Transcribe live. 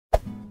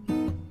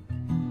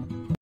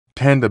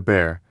Panda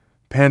Bear,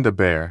 Panda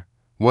Bear,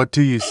 What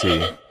Do You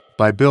See?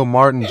 By Bill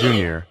Martin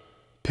Jr.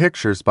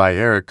 Pictures by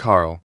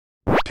Ericcarle.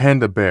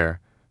 Panda Bear,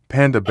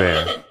 Panda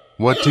Bear,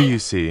 what do you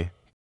see?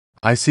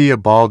 I see a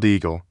bald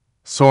eagle,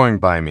 soaring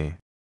by me.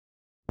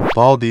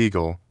 Bald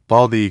eagle,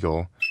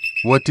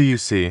 what do you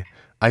see?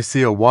 I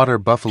see a water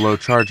buffalo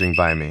charging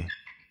by me.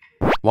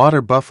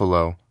 Water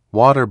buffalo,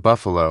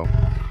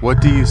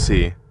 what do you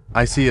see?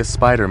 I see a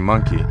spider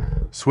monkey,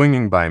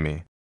 swinging by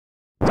me.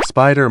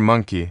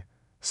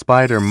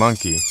 Spider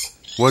monkey,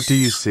 what do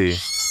you see?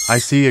 I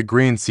see a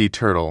green sea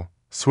turtle,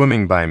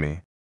 swimming by me.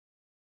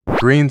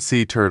 Green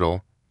sea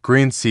turtle,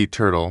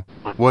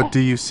 what do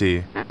you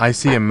see? I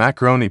see a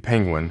macaroni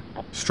penguin,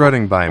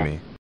 strutting by me.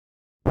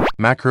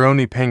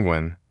 Macaroni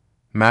penguin,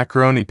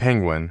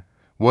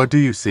 what do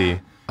you see?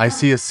 I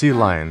see a sea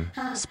lion,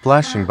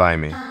 splashing by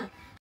me.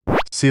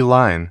 Sea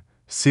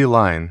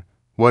lion,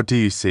 what do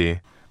you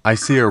see? I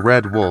see a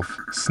red wolf,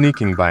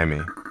 sneaking by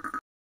me.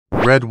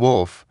 Red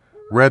wolf,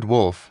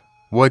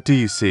 what do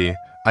you see?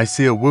 I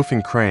see a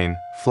whooping crane,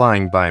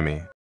 flying by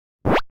me.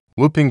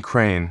 Whooping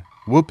crane,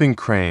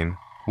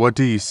 what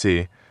do you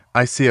see?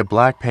 I see a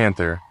black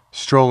panther,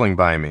 strolling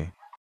by me.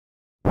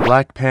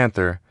 Black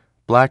panther,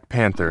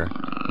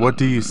 what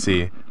do you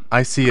see?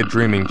 I see a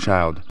dreaming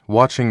child,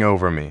 watching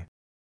over me.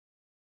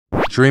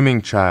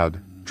 Dreaming child,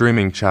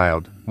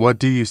 what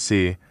do you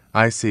see?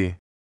 I see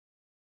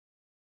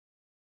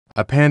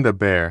a panda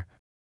bear,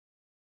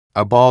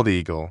 a bald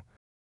eagle,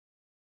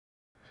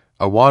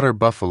 a water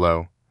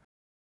buffalo,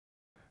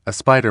 a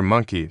spider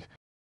monkey,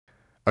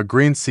 a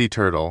green sea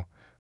turtle,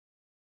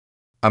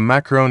 a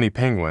macaroni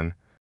penguin,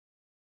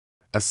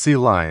 a sea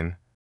lion,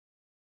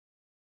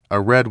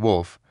 a red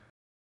wolf,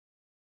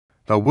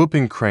 a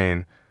whooping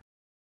crane,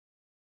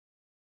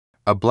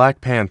 a black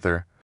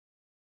panther,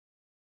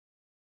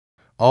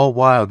 all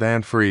wild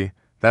and free,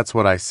 that's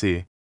what I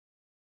see.